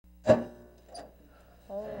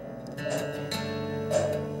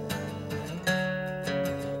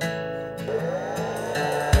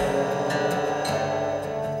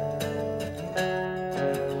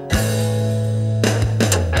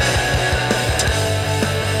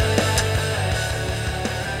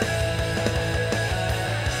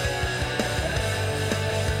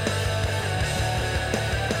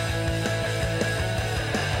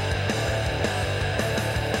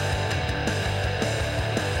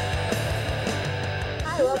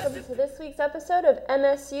to this week's episode of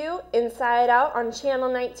MSU Inside Out on Channel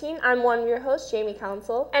 19. I'm one of your hosts, Jamie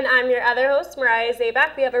Council. And I'm your other host, Mariah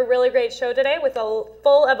Zabak. We have a really great show today with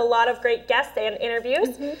full of a lot of great guests and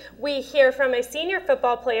interviews. We hear from a senior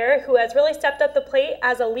football player who has really stepped up the plate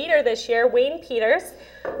as a leader this year, Wayne Peters.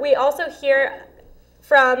 We also hear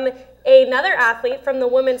from another athlete from the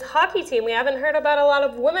women's hockey team. We haven't heard about a lot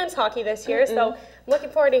of women's hockey this year, so I'm looking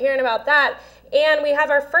forward to hearing about that. And we have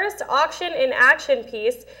our first auction in action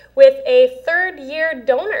piece with a third-year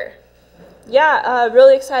donor. Yeah,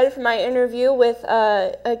 really excited for my interview with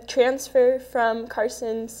a transfer from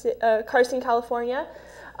Carson, California.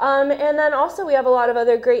 And then also we have a lot of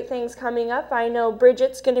other great things coming up. I know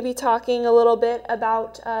Bridget's going to be talking a little bit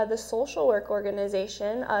about the social work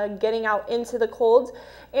organization, getting out into the cold.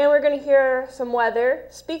 And we're going to hear some weather,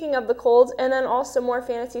 speaking of the cold, and then also more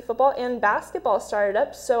fantasy football and basketball started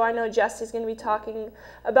up. So I know Jesse's going to be talking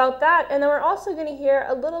about that. And then we're also going to hear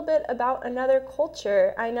a little bit about another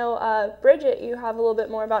culture. I know, Bridget, you have a little bit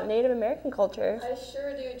more about Native American culture. I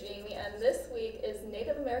sure do, Jamie. And this week is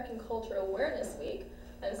Native American Culture Awareness Week.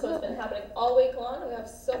 And so it's been happening all week long, and we have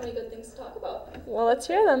so many good things to talk about. Well, let's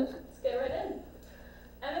hear them. Let's get right in.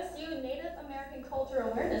 MSU Native American Culture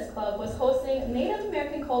Awareness Club was hosting Native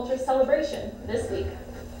American Culture Celebration this week.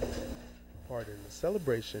 Part in the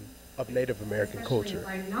celebration of Native American culture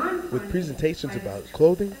with presentations about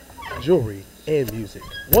clothing, jewelry, and music.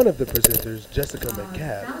 One of the presenters, Jessica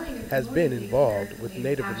McCabe, has been involved with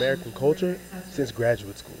Native American culture since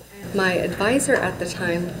graduate school. My advisor at the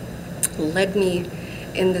time led me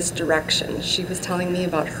in this direction. She was telling me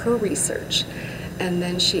about her research, and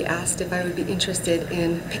then she asked if I would be interested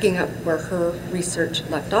in picking up where her research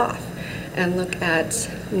left off and look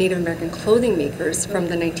at Native American clothing makers from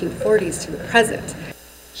the 1940s to the present.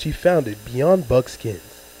 She founded Beyond Buckskins,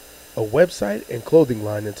 a website and clothing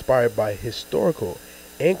line inspired by historical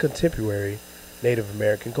and contemporary Native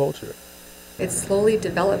American culture. It slowly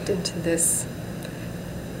developed into this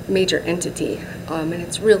major entity, and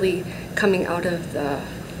it's really coming out of the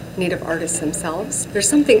Native artists themselves. There's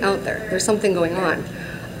something out there, there's something going on,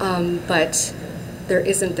 but there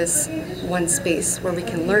isn't this one space where we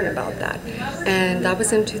can learn about that. And that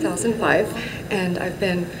was in 2005, and I've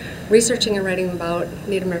been researching and writing about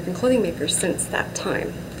Native American clothing makers since that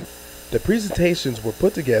time. The presentations were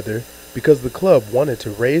put together because the club wanted to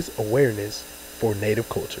raise awareness for Native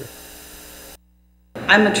culture.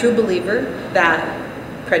 I'm a true believer that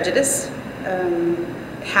prejudice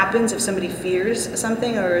happens if somebody fears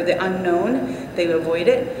something or the unknown, they avoid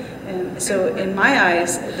it. And so in my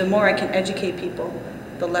eyes, the more I can educate people,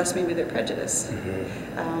 the less maybe their prejudice.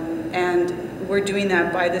 And we're doing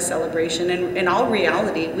that by this celebration. And in all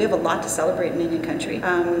reality, we have a lot to celebrate in Indian country.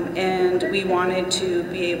 And we wanted to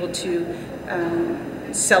be able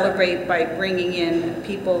to celebrate by bringing in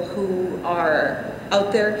people who are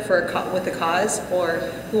out there with a cause or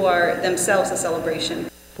who are themselves a celebration.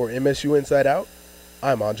 For MSU Inside Out,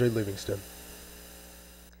 I'm Andre Livingston.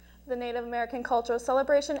 The Native American Cultural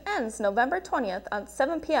Celebration ends November 20th at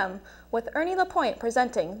 7 p.m. with Ernie LaPointe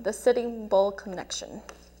presenting the Sitting Bull Connection.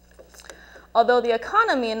 Although the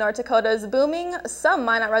economy in North Dakota is booming, some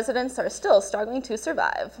Minot residents are still struggling to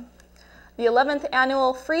survive. The 11th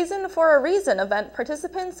annual Freezin' for a Reason event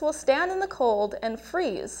participants will stand in the cold and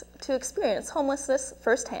freeze to experience homelessness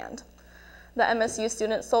firsthand. The MSU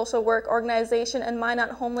Student Social Work Organization and Minot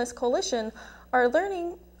Homeless Coalition are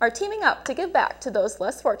teaming up to give back to those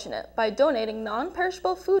less fortunate by donating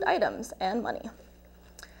non-perishable food items and money.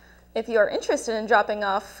 If you are interested in dropping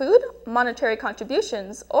off food, monetary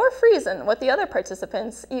contributions, or freezing with the other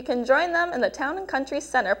participants, you can join them in the Town and Country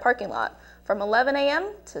Center parking lot from 11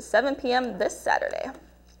 a.m. to 7 p.m. this Saturday.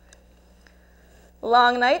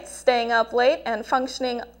 Long nights, staying up late, and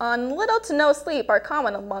functioning on little to no sleep are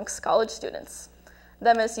common amongst college students.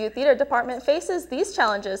 The MSU Theater Department faces these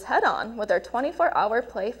challenges head-on with their 24-hour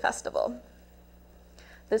play festival.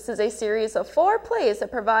 This is a series of 4 plays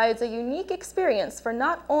that provides a unique experience for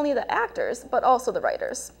not only the actors, but also the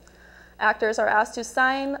writers. Actors are asked to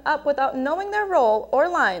sign up without knowing their role or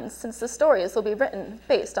lines, since the stories will be written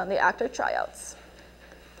based on the actor tryouts.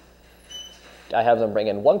 I have them bring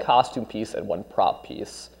in 1 costume piece and 1 prop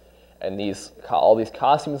piece. And all these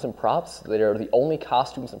costumes and props, they're the only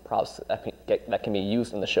costumes and props that can be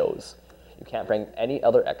used in the shows. You can't bring any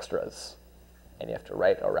other extras. And you have to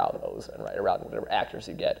write around those and write around whatever actors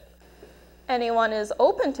you get. Anyone is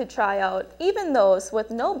open to try out, even those with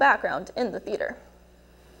no background in the theater.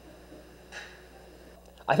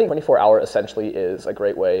 I think 24-hour essentially is a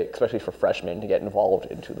great way, especially for freshmen, to get involved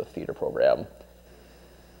into the theater program.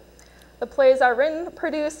 The plays are written,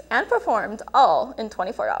 produced, and performed all in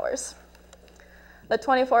 24 hours. The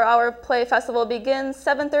 24-hour play festival begins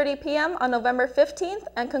 7:30 p.m. on November 15th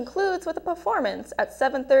and concludes with a performance at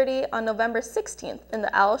 7:30 on November 16th in the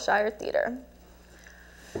Owl Shire Theater.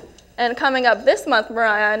 And coming up this month,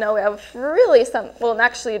 Mariah, I know we have really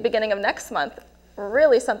actually beginning of next month,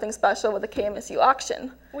 really something special with the KMSU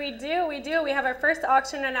auction. We do. We have our first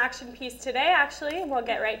auction and action piece today, actually. We'll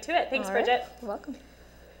get right to it. Thanks, Bridget. You're welcome.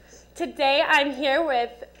 Today I'm here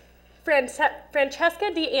with Francesca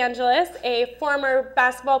DeAngelis, a former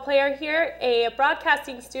basketball player here, a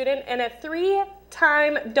broadcasting student, and a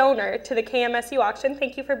 3-time donor to the KMSU auction.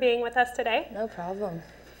 Thank you for being with us today. No problem.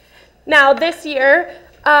 Now, this year,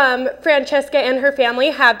 Francesca and her family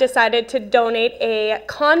have decided to donate a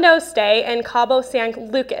condo stay in Cabo San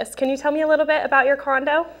Lucas. Can you tell me a little bit about your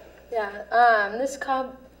condo? Yeah, this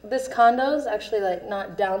condo is actually like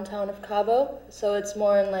not downtown of Cabo, so it's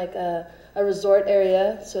more in like a resort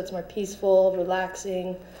area, so it's more peaceful,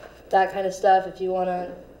 relaxing, that kind of stuff. If you want to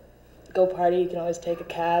go party, you can always take a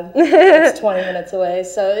cab. It's 20 minutes away,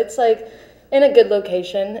 so it's like in a good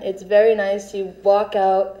location. It's very nice. You walk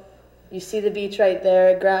out, you see the beach right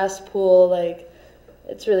there, grass pool, like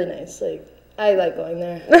it's really nice. Like I like going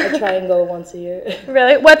there. I try and go once a year.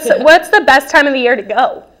 Really? What's the best time of the year to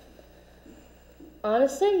go?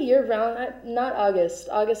 Honestly, year-round, not August.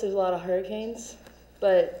 August, there's a lot of hurricanes,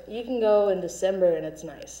 but you can go in December and it's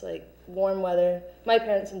nice, like warm weather. My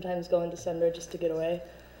parents sometimes go in December just to get away,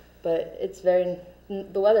 but the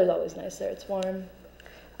weather's always nice there. It's warm.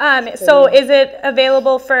 So is it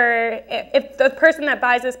available for, if the person that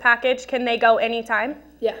buys this package, can they go anytime?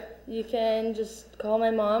 Yeah, you can just call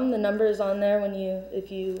my mom. The number is on there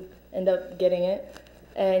if you end up getting it.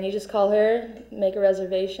 And you just call her, make a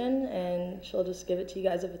reservation, and she'll just give it to you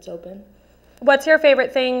guys if it's open. What's your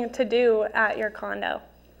favorite thing to do at your condo?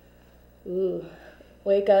 Ooh,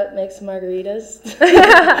 wake up, make some margaritas.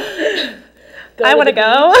 I want to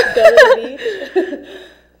go. Go to the beach.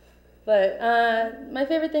 But my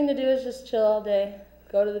favorite thing to do is just chill all day,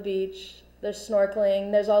 go to the beach. There's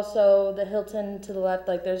snorkeling. There's also the Hilton to the left.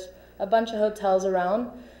 Like there's a bunch of hotels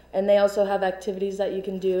around. And they also have activities that you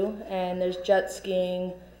can do, and there's jet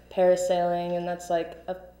skiing, parasailing, and that's like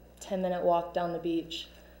a 10-minute walk down the beach.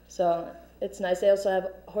 So it's nice. They also have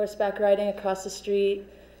horseback riding across the street.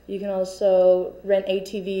 You can also rent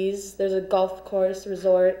ATVs. There's a golf course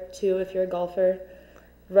resort, too, if you're a golfer,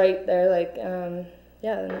 right there. Like,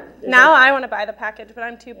 yeah. Now I want to buy the package, but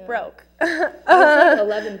I'm too broke. There's like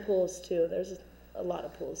 11 pools, too. There's a lot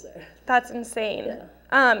of pools there. That's insane. Yeah.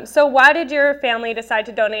 So why did your family decide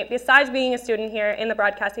to donate? Besides being a student here in the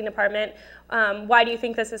broadcasting department, why do you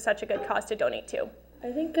think this is such a good cause to donate to?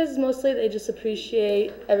 I think because mostly they just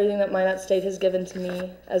appreciate everything that Minot State has given to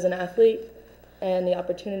me as an athlete and the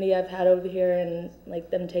opportunity I've had over here and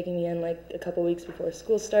like them taking me in like a couple weeks before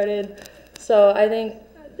school started. So I think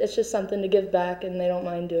it's just something to give back and they don't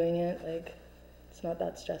mind doing it. Like, it's not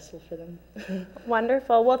that stressful for them.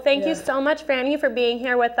 Wonderful. Well, thank you so much, Franny, for being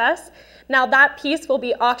here with us. Now, that piece will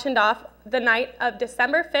be auctioned off the night of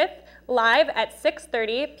December 5th, live at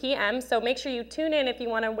 6:30 p.m. So make sure you tune in if you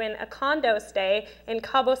want to win a condo stay in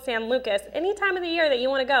Cabo San Lucas. Any time of the year that you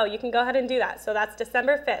want to go, you can go ahead and do that. So that's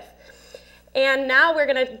December 5th. And now we're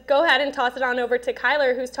going to go ahead and toss it on over to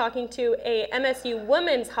Kyler, who's talking to a MSU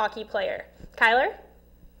women's hockey player. Kyler?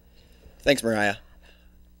 Thanks, Mariah.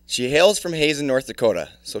 She hails from Hazen, North Dakota,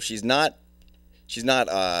 so she's not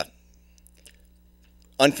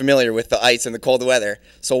unfamiliar with the ice and the cold weather.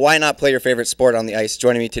 So why not play your favorite sport on the ice?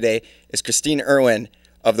 Joining me today is Christine Irwin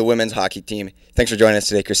of the women's hockey team. Thanks for joining us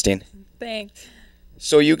today, Christine. Thanks.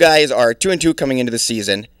 So you guys are 2-2 coming into the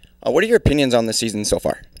season. What are your opinions on the season so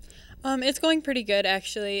far? It's going pretty good,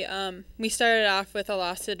 actually. We started off with a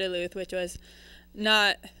loss to Duluth, which was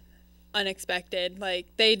not unexpected. Like,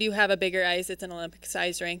 they do have a bigger ice. It's an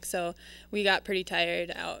Olympic-sized rink, so we got pretty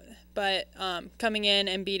tired out. But coming in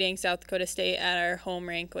and beating South Dakota State at our home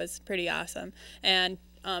rink was pretty awesome. And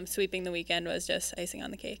sweeping the weekend was just icing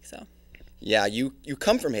on the cake. So. Yeah, you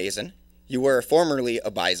come from Hazen. You were formerly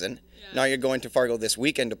a Bison. Yeah. Now you're going to Fargo this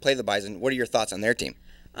weekend to play the Bison. What are your thoughts on their team?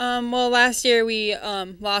 Well, last year we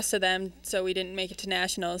lost to them, so we didn't make it to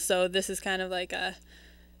nationals. So this is kind of like a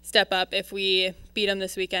step up. If we beat them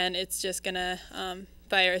this weekend, it's just going to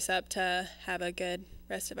fire us up to have a good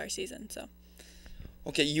rest of our season. So.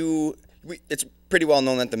 Okay, it's pretty well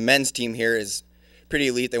known that the men's team here is pretty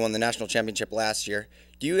elite. They won the national championship last year.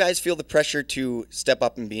 Do you guys feel the pressure to step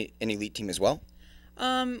up and be an elite team as well?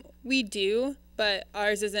 We do, but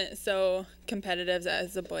ours isn't so competitive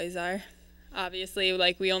as the boys are. Obviously,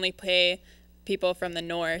 like, we only play people from the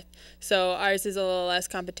north. So ours is a little less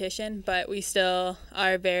competition, but we still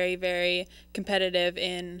are very, very competitive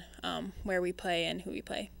in where we play and who we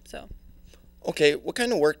play. So. Okay, what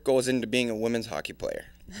kind of work goes into being a women's hockey player?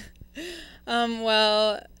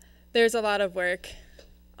 Well, there's a lot of work.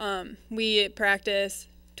 We practice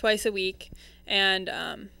twice a week,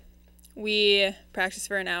 and we practice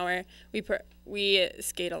for an hour. We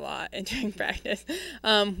skate a lot during practice.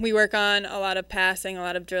 We work on a lot of passing, a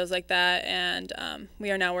lot of drills like that, and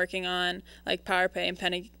we are now working on like power play and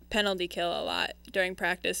penalty kill a lot during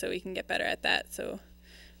practice, so we can get better at that, so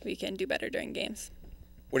we can do better during games.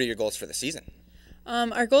 What are your goals for the season?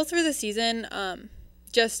 Our goals for the season,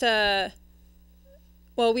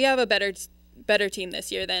 we have a better team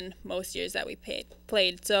this year than most years that we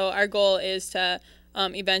played. So our goal is to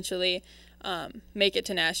eventually make it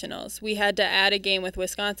to nationals. We had to add a game with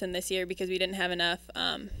Wisconsin this year because we didn't have enough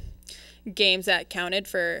games that counted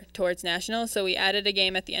towards nationals. So we added a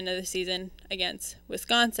game at the end of the season against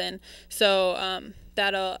Wisconsin. So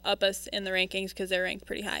that'll up us in the rankings because they're ranked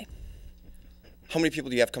pretty high. How many people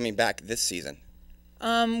do you have coming back this season?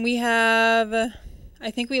 We have,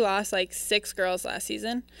 I think we lost like 6 girls last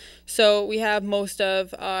season. So we have most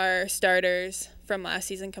of our starters from last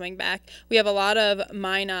season coming back. We have a lot of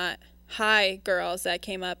Minot High girls that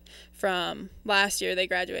came up from last year. They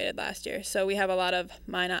graduated last year. So we have a lot of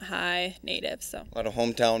Minot High natives. So A lot of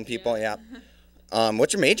hometown people, yeah.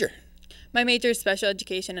 What's your major? My major is special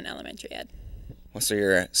education and elementary ed. Well, so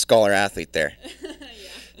you're a scholar athlete there. Yeah.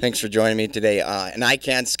 Thanks for joining me today. And I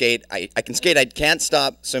can't skate. I can skate. I can't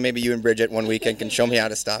stop. So maybe you and Bridget one weekend can show me how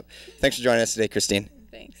to stop. Thanks for joining us today, Christine.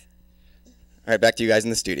 Thanks. All right, back to you guys in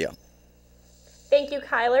the studio. Thank you,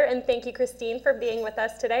 Kyler, and thank you, Christine, for being with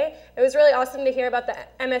us today. It was really awesome to hear about the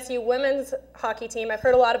MSU women's hockey team. I've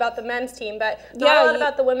heard a lot about the men's team, but not a lot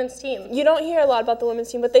about the women's team. You don't hear a lot about the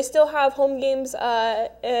women's team, but they still have home games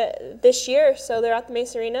this year, so they're at the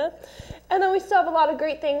Mace Arena. And then we still have a lot of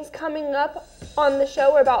great things coming up on the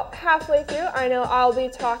show. We're about halfway through. I know I'll be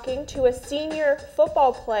talking to a senior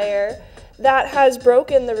football player that has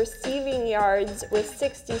broken the receiving yards with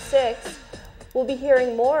 66. We'll be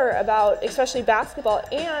hearing more about especially basketball,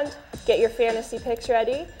 and get your fantasy picks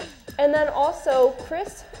ready. And then also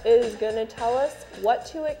Chris is going to tell us what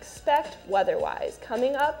to expect weather-wise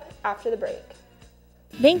coming up after the break.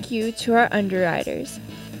 Thank you to our underwriters.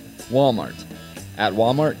 Walmart. At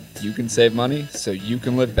Walmart, you can save money so you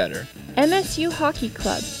can live better. MSU Hockey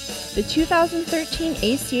Club, the 2013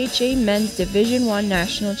 ACHA Men's Division I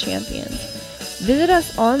National Champions. Visit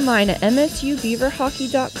us online at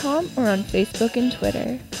msubeaverhockey.com or on Facebook and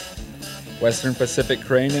Twitter. Western Pacific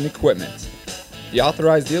Crane and Equipment, the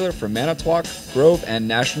authorized dealer for Manitowoc, Grove, and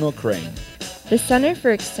National Crane. The Center for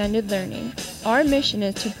Extended Learning. Our mission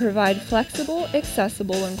is to provide flexible,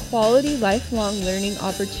 accessible, and quality lifelong learning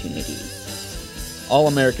opportunities.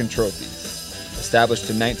 All-American Trophies. Established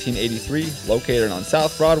in 1983, located on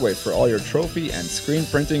South Broadway for all your trophy and screen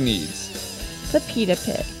printing needs. The Pita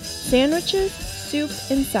Pit. Sandwiches, soup,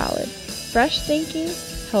 and salad. Fresh thinking,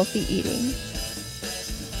 healthy eating.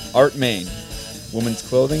 Art Main. Women's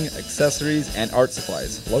clothing, accessories, and art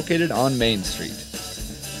supplies, located on Main Street.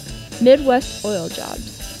 Midwest Oil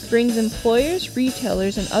Jobs. Brings employers,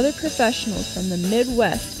 retailers, and other professionals from the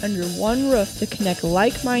Midwest under one roof to connect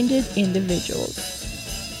like-minded individuals.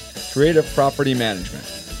 Creative Property Management.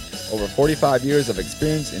 Over 45 years of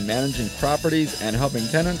experience in managing properties and helping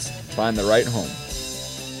tenants find the right home.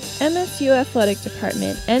 MSU Athletic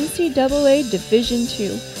Department, NCAA Division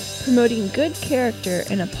II, promoting good character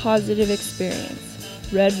and a positive experience.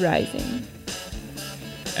 Red Rising.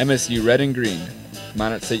 MSU Red and Green,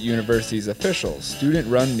 Minot State University's official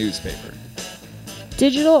student-run newspaper.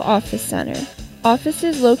 Digital Office Center.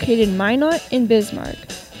 Offices located in Minot and Bismarck.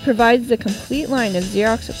 Provides the complete line of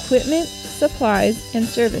Xerox equipment, supplies, and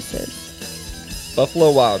services.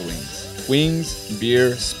 Buffalo Wild Wings. Wings,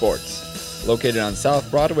 beer, sports. Located on South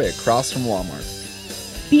Broadway across from Walmart.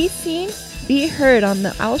 Be seen, be heard on the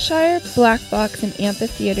Alshire, Black Box, and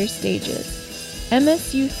Amphitheater stages.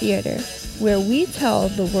 MSU Theater, where we tell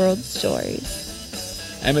the world's stories.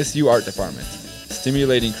 MSU Art Department.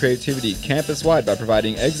 Stimulating creativity campus-wide by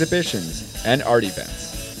providing exhibitions and art events.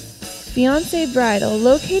 Fiancé Bridal,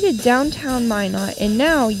 located downtown Minot, and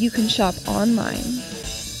now you can shop online.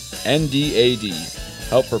 NDAD,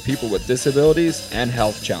 help for people with disabilities and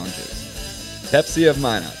health challenges. Pepsi of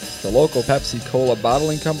Minot, the local Pepsi Cola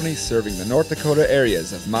bottling company serving the North Dakota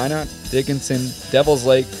areas of Minot, Dickinson, Devil's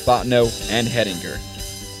Lake, Bottineau, and Hettinger.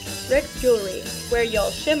 Rick's Jewelry, where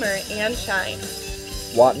you'll shimmer and shine.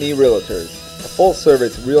 Watney Realtors, a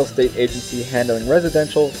full-service real estate agency handling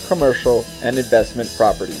residential, commercial, and investment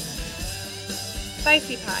properties.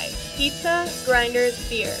 Spicy Pie, pizza, grinders,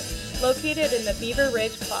 beer. Located in the Beaver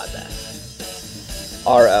Ridge Plaza.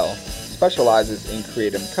 RL specializes in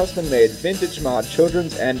creating custom-made vintage mod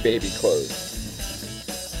children's and baby clothes.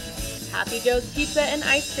 Happy Joe's Pizza and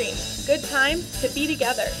Ice Cream. Good time to be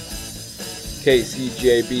together.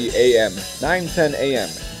 KCJB AM, 910 AM,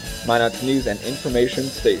 Minot's news and information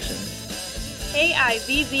station.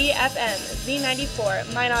 KIZZ FM,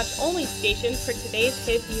 Z94, Minot's only station for today's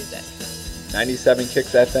hit music. 97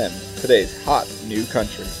 Kicks FM, today's hot new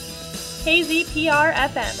country. KZPR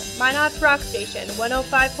FM, Minot's rock station,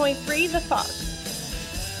 105.3 The Fog.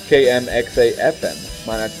 KMXA FM,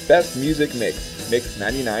 Minot's best music mix, Mix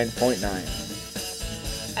 99.9.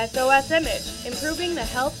 SOS Image, improving the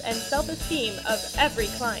health and self-esteem of every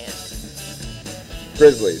client.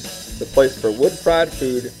 Grizzlies, the place for wood-fried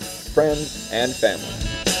food, friends, and family.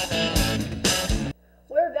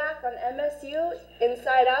 We're back on MSU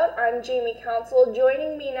Inside Out. I'm Jamie Council.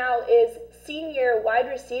 Joining me now is senior wide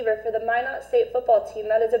receiver for the Minot State football team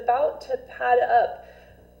that is about to pad up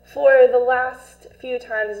for the last few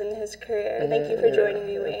times in his career. Thank you for joining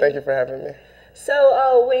me, Wayne. Thank you for having me.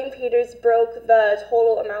 So Wayne Peters broke the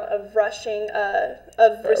total amount of rushing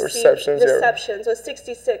receptions with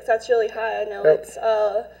 66. That's really high. I know it's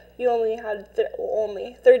you only had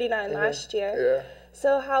 39 last year. Yeah.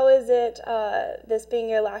 So how is it this being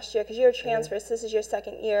your last year? Because you're a transfer, so this is your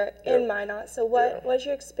second year in Minot. So what's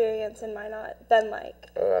your experience in Minot been like?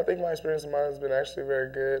 I think my experience in Minot has been actually very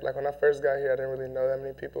good. Like when I first got here, I didn't really know that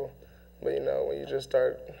many people. But when you just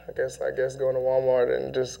start, I guess going to Walmart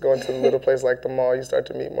and just going to a little place like the mall, you start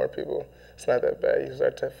to meet more people. It's not that bad. You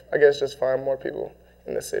start to, just find more people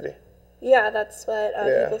in the city. Yeah, that's what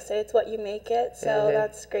people say. It's what you make it. So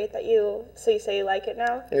that's great that you say you like it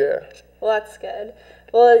now? Yeah. Well, that's good.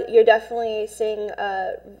 Well, you're definitely seeing,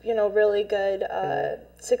 really good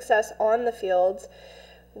success on the field.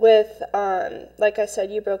 With, like I said,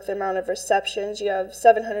 you broke the amount of receptions. You have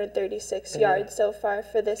 736 yards so far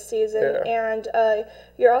for this season. And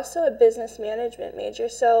you're also a business management major.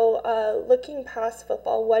 So looking past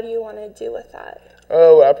football, what do you want to do with that?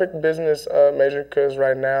 Well, I picked business major because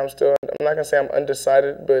right now I'm not going to say I'm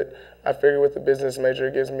undecided, but I figure with the business major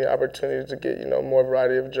it gives me an opportunity to get, more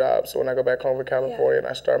variety of jobs. So when I go back home to California and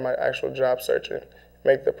I start my actual job searching,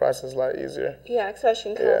 make the process a lot easier. Yeah,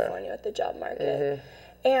 especially in California with the job market.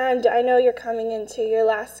 And I know you're coming into your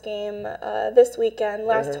last game this weekend,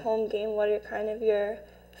 last home game. What are your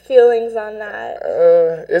feelings on that?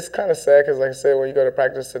 It's kind of sad because, like I said, when you go to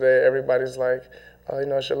practice today, everybody's like, oh,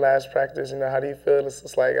 it's your last practice. How do you feel?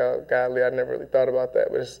 It's like, oh, golly, I never really thought about that.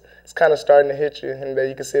 But it's kind of starting to hit you, and then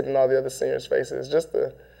you can see it in all the other seniors' faces. Just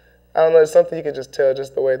I don't know, it's something you can just tell,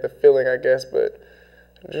 just the way the feeling, I guess. But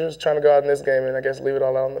you're just trying to go out in this game and, I guess, leave it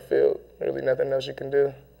all out on the field. Really nothing else you can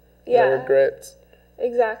do. Yeah. No regrets.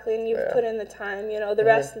 Exactly, and you've put in the time, the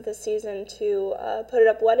rest of the season to put it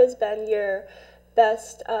up. What has been your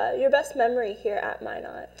best memory here at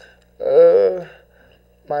Minot?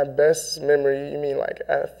 My best memory, you mean like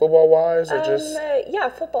football-wise or just? Yeah,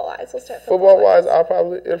 football-wise. We'll start football-wise.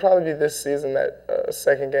 It'll probably be this season, that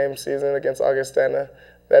second game season against Augustana.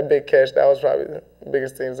 That big catch, that was probably the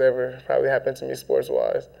biggest things ever probably happened to me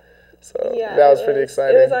sports-wise. So that was pretty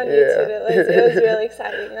exciting. It was on YouTube. It was really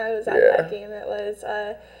exciting. I was at that game. It was,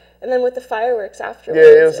 and then with the fireworks afterwards.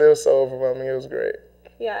 Yeah, it was so overwhelming. It was great.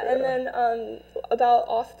 Yeah, and then about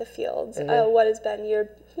off the field, what has been your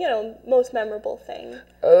most memorable thing?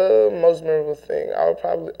 Most memorable thing, I would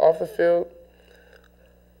probably off the field.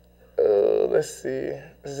 Let's see.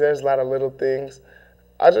 There's a lot of little things.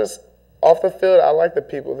 Off the field, I like the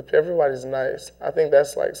people. Everybody's nice. I think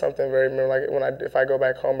that's like something very memorable. Like if I go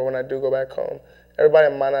back home or when I do go back home,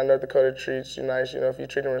 everybody in Minot, North Dakota treats you nice. If you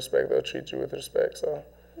treat them with respect, they'll treat you with respect. So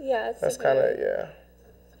that's kind of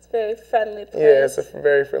It's a very friendly place. Yeah, it's a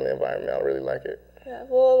very friendly environment. I really like it. Yeah.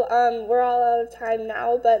 Well, we're all out of time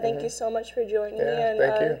now, but thank you so much for joining me, and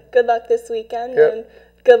thank you. Good luck this weekend, and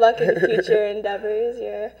good luck in future endeavors.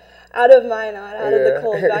 You're out of Minot, out of the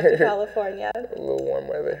cold, back to California. A little warm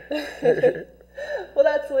weather. Well,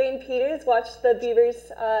 that's Wayne Peters. Watch the Beavers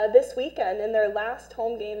this weekend in their last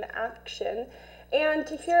home game action. And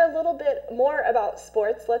to hear a little bit more about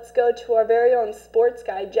sports, let's go to our very own sports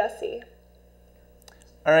guy, Jesse.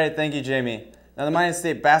 All right, thank you, Jamie. Now, the Minot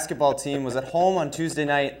State basketball team was at home on Tuesday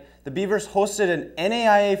night. The Beavers hosted an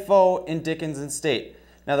NAIA foe in Dickinson State.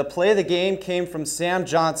 Now, the play of the game came from Sam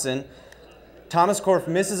Johnson. Thomas Korf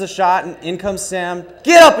misses a shot, and in comes Sam.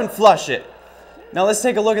 Get up and flush it. Now let's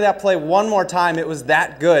take a look at that play one more time. It was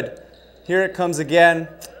that good. Here it comes again.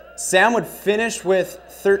 Sam would finish with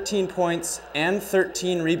 13 points and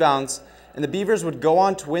 13 rebounds, and the Beavers would go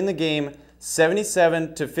on to win the game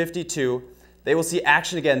 77-52. They will see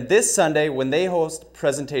action again this Sunday when they host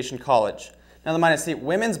Presentation College. Now, the Minot State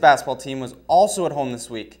women's basketball team was also at home this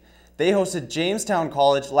week. They hosted Jamestown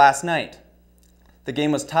College last night. The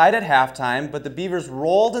game was tied at halftime, but the Beavers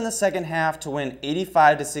rolled in the second half to win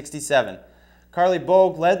 85-67. Carly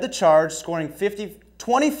Bogue led the charge, scoring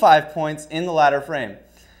 25 points in the latter frame.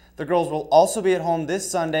 The girls will also be at home this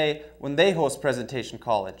Sunday when they host Presentation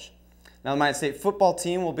College. Now, the Minot State football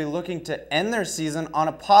team will be looking to end their season on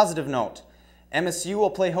a positive note. MSU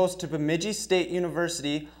will play host to Bemidji State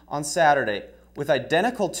University on Saturday. With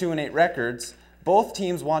identical 2-8 records, both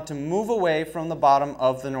teams want to move away from the bottom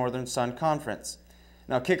of the Northern Sun Conference.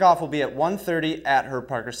 Now, kickoff will be at 1:30 at Herb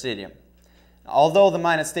Parker Stadium. Although the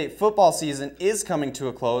Minot State football season is coming to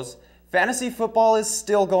a close, fantasy football is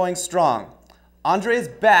still going strong. Andre is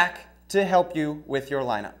back to help you with your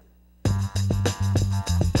lineup.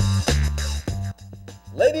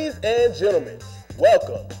 Ladies and gentlemen,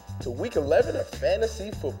 welcome to week 11 of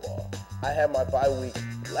fantasy football. I had my bye week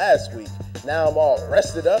last week. Now I'm all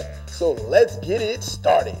rested up, so let's get it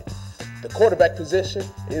started. The quarterback position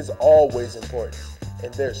is always important,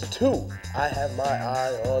 and there's two I have my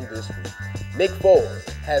eye on this week. Nick Foles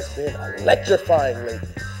has been electrifying lately,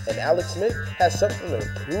 and Alex Smith has something to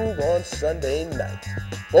improve on Sunday night.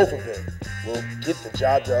 Both of them will get the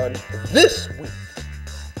job done this week.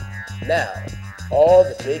 Now, all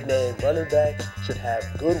the big name running backs should have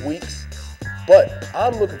good weeks, but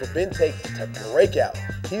I'm looking for Ben Tate to break out.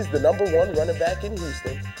 He's the #1 running back in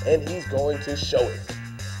Houston, and he's going to show it.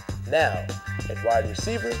 Now, at wide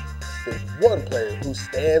receiver, there's one player who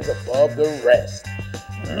stands above the rest.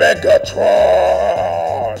 Megatron!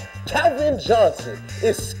 Calvin Johnson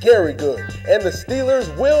is scary good, and the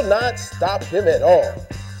Steelers will not stop him at all.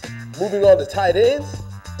 Moving on to tight ends,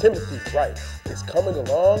 Timothy Wright is coming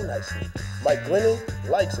along nicely. Mike Glennon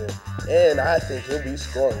likes him, and I think he'll be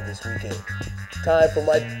scoring this weekend. Time for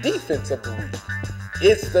my defense of the week.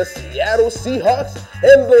 It's the Seattle Seahawks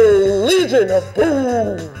and the Legion of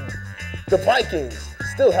Boom! The Vikings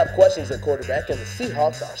still have questions at quarterback, and the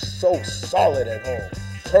Seahawks are so solid at home.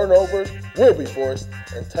 Turnovers will be forced,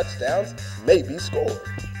 and touchdowns may be scored.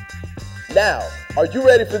 Now, are you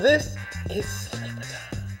ready for this? It's sleeper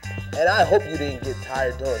time. And I hope you didn't get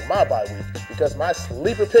tired during my bye week, because my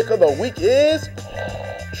sleeper pick of the week is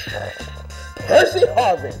Percy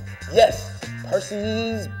Harvin. Yes,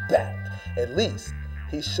 Percy's back. At least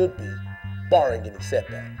he should be, barring any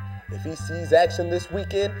setback. If he sees action this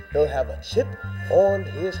weekend, he'll have a chip on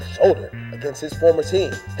his shoulder against his former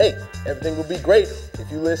team. Hey, everything will be great if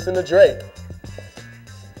you listen to Drake.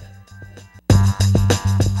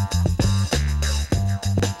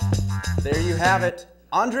 There you have it.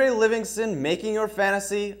 Andre Livingston making your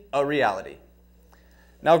fantasy a reality.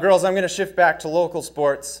 Now, girls, I'm going to shift back to local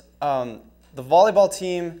sports. The volleyball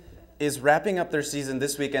team is wrapping up their season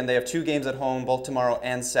this weekend. They have 2 games at home, both tomorrow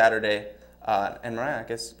and Saturday. And Mariah, I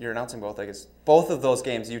guess you're announcing both. I guess both of those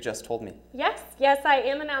games you just told me. Yes, I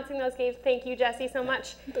am announcing those games. Thank you, Jesse, so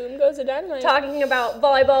much. Boom goes the dynamite. Talking about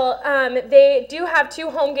volleyball, they do have 2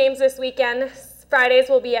 home games this weekend. Fridays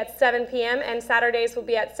will be at 7 p.m. and Saturdays will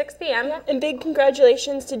be at 6 p.m. Yeah. And big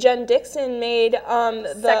congratulations to Jen Dixon, made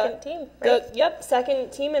the second team, right?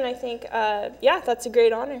 Second team, and I think, that's a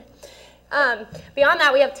great honor. Beyond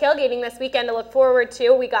that, we have tailgating this weekend to look forward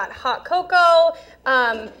to. We got hot cocoa.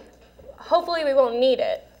 Hopefully we won't need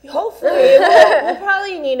it. Hopefully. we'll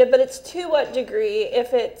probably need it, but it's to what degree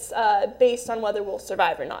if it's based on whether we'll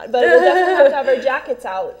survive or not. But we'll definitely have to have our jackets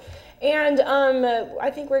out. And I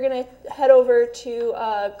think we're going to head over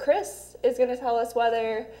to Chris is going to tell us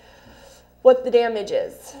what the damage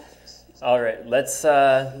is. All right, let's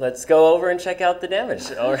go over and check out the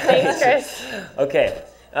damage. All right. Thanks, Chris. Okay.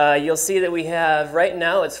 You'll see that we have, right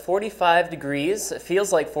now, it's 45 degrees. It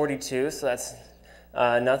feels like 42, so that's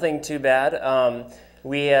nothing too bad.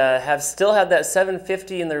 We still have that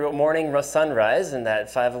 7:50 in the morning sunrise, and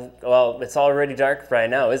that it's already dark right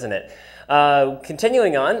now, isn't it?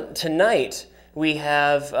 Continuing on, tonight we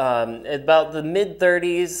have about the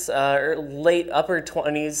mid-30s, late upper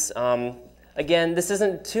 20s. Again, this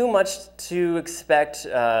isn't too much to expect,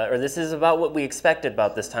 or this is about what we expected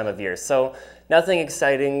about this time of year. So nothing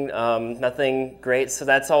exciting, nothing great, so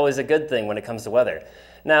that's always a good thing when it comes to weather.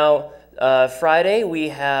 Now, Friday we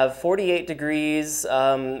have 48 degrees,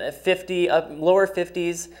 50 lower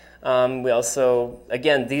 50s. We also,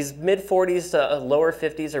 again, these mid-40s to lower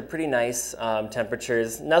 50s are pretty nice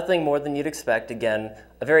temperatures. Nothing more than you'd expect. Again,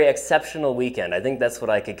 a very exceptional weekend. I think that's what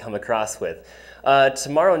I could come across with.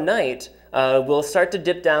 Tomorrow night, we'll start to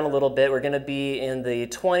dip down a little bit. We're going to be in the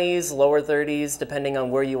 20s, lower 30s, depending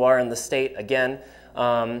on where you are in the state. Again,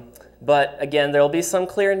 But again, there will be some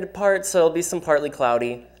clear in parts, so it'll be some partly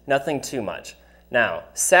cloudy, nothing too much. Now,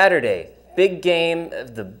 Saturday, big game,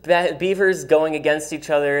 the Beavers going against each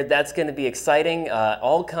other. That's going to be exciting,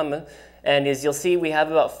 all coming. And as you'll see, we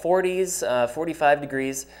have about 40s, 45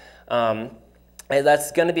 degrees. And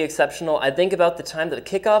that's going to be exceptional. I think about the time that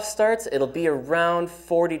the kickoff starts, it'll be around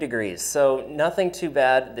 40 degrees. So nothing too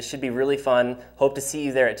bad. This should be really fun. Hope to see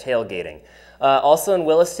you there at tailgating. Also in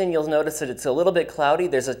Williston, you'll notice that it's a little bit cloudy.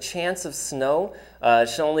 There's a chance of snow.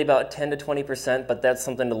 It's only about 10 to 20%, but that's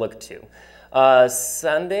something to look to.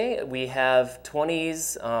 Sunday, we have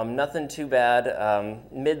 20s, nothing too bad,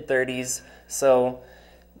 mid-30s. So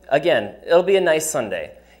again, it'll be a nice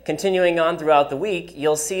Sunday. Continuing on throughout the week,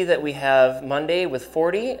 you'll see that we have Monday with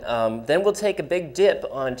 40, then we'll take a big dip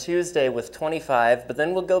on Tuesday with 25, but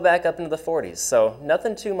then we'll go back up into the 40s. So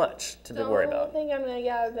nothing too much to worry about. I don't think I'm going to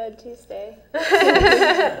get out of bed Tuesday.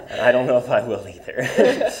 I don't know if I will either.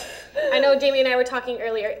 I know Jamie and I were talking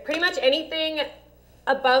earlier. Pretty much anything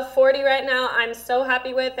above 40 right now, I'm so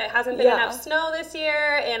happy with. There hasn't been enough snow this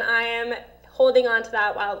year, and I am holding on to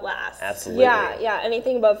that while it lasts. Absolutely. Yeah,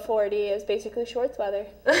 anything above 40 is basically shorts weather.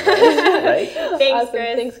 Right? Thanks,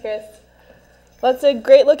 Chris. Thanks, Chris. Well, that's a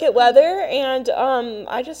great look at weather, and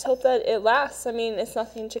I just hope that it lasts. I mean, it's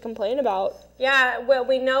nothing to complain about. Yeah, well,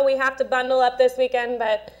 we know we have to bundle up this weekend,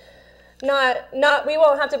 but we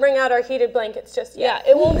won't have to bring out our heated blankets just yet.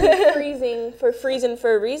 Yeah, it won't be freezing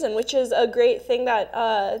for a reason, which is a great thing that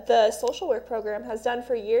the social work program has done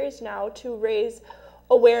for years now to raise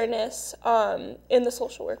awareness in the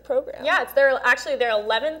social work program. Yeah, it's their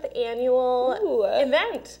 11th annual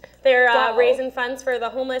event. They're raising funds for the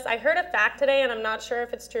homeless. I heard a fact today, and I'm not sure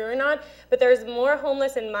if it's true or not, but there's more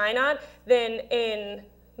homeless in Minot than in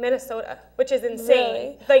Minnesota, which is insane.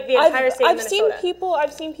 Really? Like the entire state of Minnesota.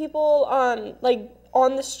 I've seen people like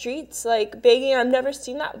on the streets like begging. I've never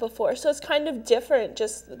seen that before. So it's kind of different,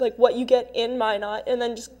 just like what you get in Minot, and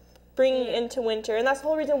then just bringing it into winter. And that's the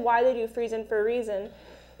whole reason why they do Freezing for a Reason,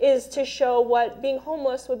 is to show what being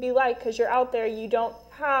homeless would be like, because you're out there, you don't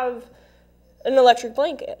have an electric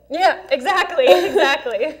blanket. Yeah, exactly.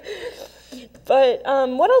 But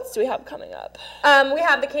what else do we have coming up? We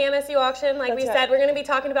have the KMSU auction. Like we said, we're going to be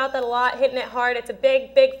talking about that a lot, hitting it hard. It's a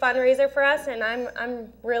big fundraiser for us, and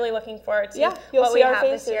I'm really looking forward to what we have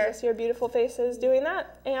this year. You'll see our beautiful faces doing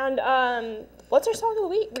that. And what's our song of the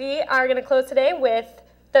week? We are going to close today with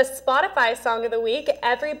the Spotify song of the week,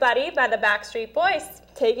 Everybody by the Backstreet Boys.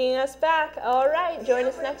 Taking us back. All right, join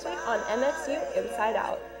us next week on MSU Inside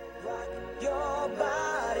Out. Your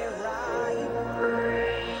body right.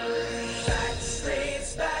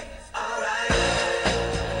 Backstreet's back. All right.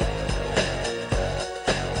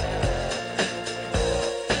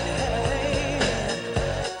 Hey,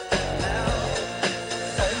 now,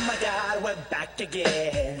 oh my God, we're back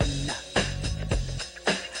again.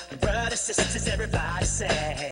 Brothers, sisters, everybody say.